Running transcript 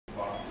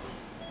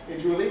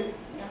Okay, Julie?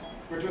 Yeah.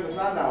 We're turning this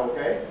on now,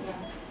 okay? Yeah.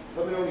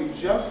 Let me know when you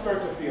just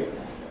start to feel it.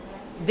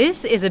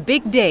 This is a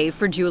big day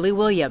for Julie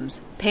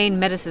Williams. Pain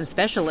medicine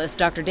specialist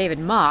Dr. David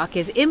Mock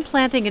is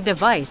implanting a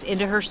device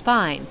into her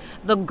spine.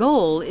 The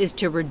goal is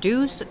to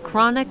reduce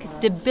chronic,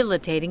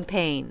 debilitating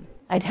pain.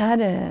 I'd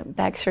had a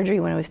back surgery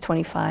when I was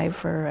 25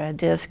 for a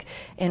disc,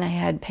 and I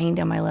had pain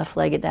down my left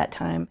leg at that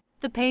time.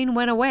 The pain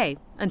went away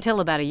until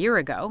about a year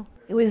ago.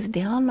 It was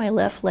down my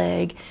left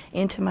leg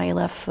into my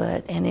left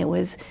foot, and it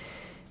was,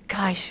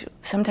 gosh,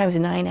 sometimes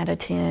 9 out of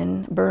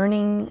 10,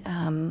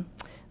 burning,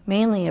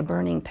 mainly a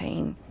burning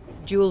pain.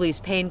 Julie's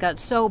pain got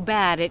so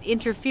bad it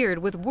interfered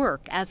with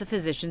work as a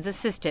physician's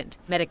assistant.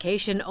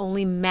 Medication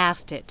only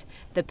masked it.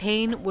 The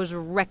pain was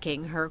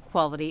wrecking her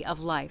quality of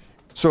life.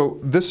 So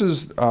this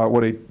is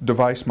what a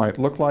device might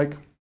look like.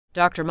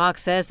 Dr. Mock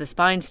says the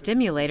spine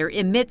stimulator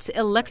emits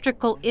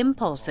electrical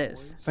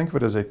impulses. Think of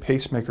it as a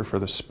pacemaker for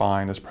the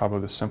spine is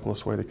probably the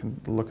simplest way to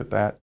look at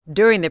that.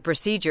 During the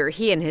procedure,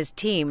 he and his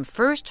team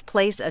first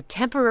place a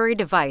temporary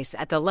device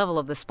at the level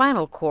of the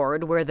spinal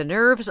cord where the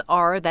nerves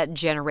are that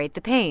generate the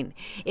pain.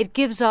 It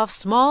gives off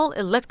small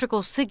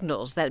electrical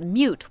signals that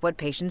mute what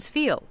patients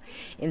feel.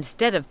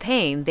 Instead of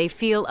pain, they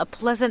feel a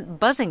pleasant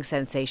buzzing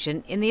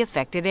sensation in the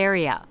affected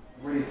area.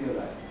 Where do you feel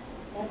that?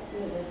 That's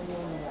good. That's more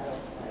on the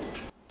right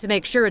side. To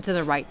make sure it's in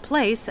the right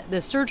place,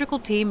 the surgical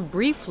team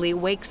briefly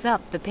wakes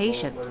up the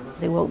patient.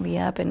 They woke me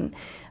up, and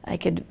I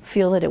could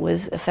feel that it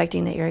was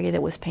affecting the area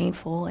that was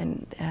painful,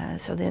 and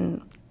so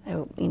then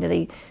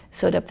they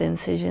sewed up the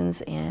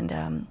incisions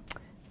and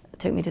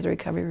took me to the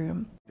recovery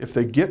room. If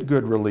they get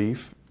good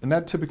relief, and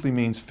that typically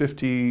means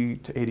 50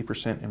 to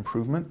 80%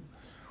 improvement,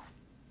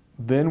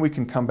 then we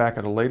can come back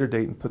at a later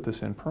date and put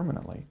this in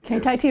permanently. Can I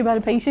talk to you about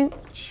a patient?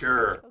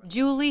 Sure.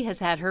 Julie has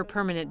had her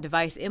permanent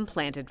device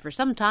implanted for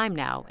some time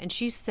now, and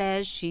she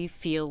says she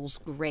feels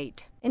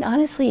great. And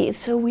honestly, it's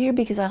so weird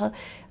because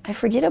I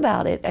forget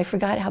about it. I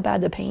forgot how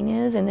bad the pain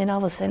is, and then all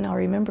of a sudden I'll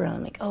remember, and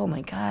I'm like, oh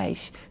my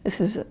gosh, this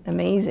is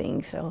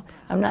amazing. So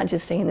I'm not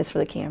just saying this for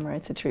the camera,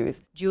 it's the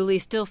truth. Julie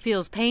still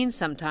feels pain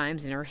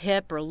sometimes in her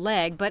hip or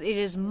leg, but it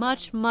is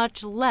much,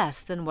 much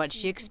less than what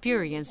she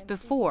experienced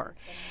before.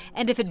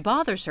 And if it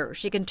bothers her,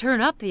 she can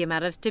turn up the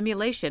amount of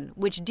stimulation,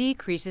 which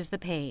decreases the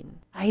pain.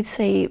 I'd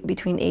say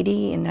between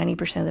 80 and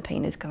 90% of the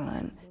pain is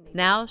gone.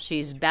 Now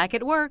she's back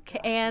at work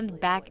and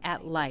back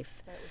at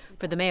life.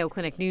 For the Mayo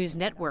Clinic News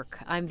Network,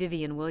 I'm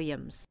Vivian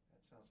Williams.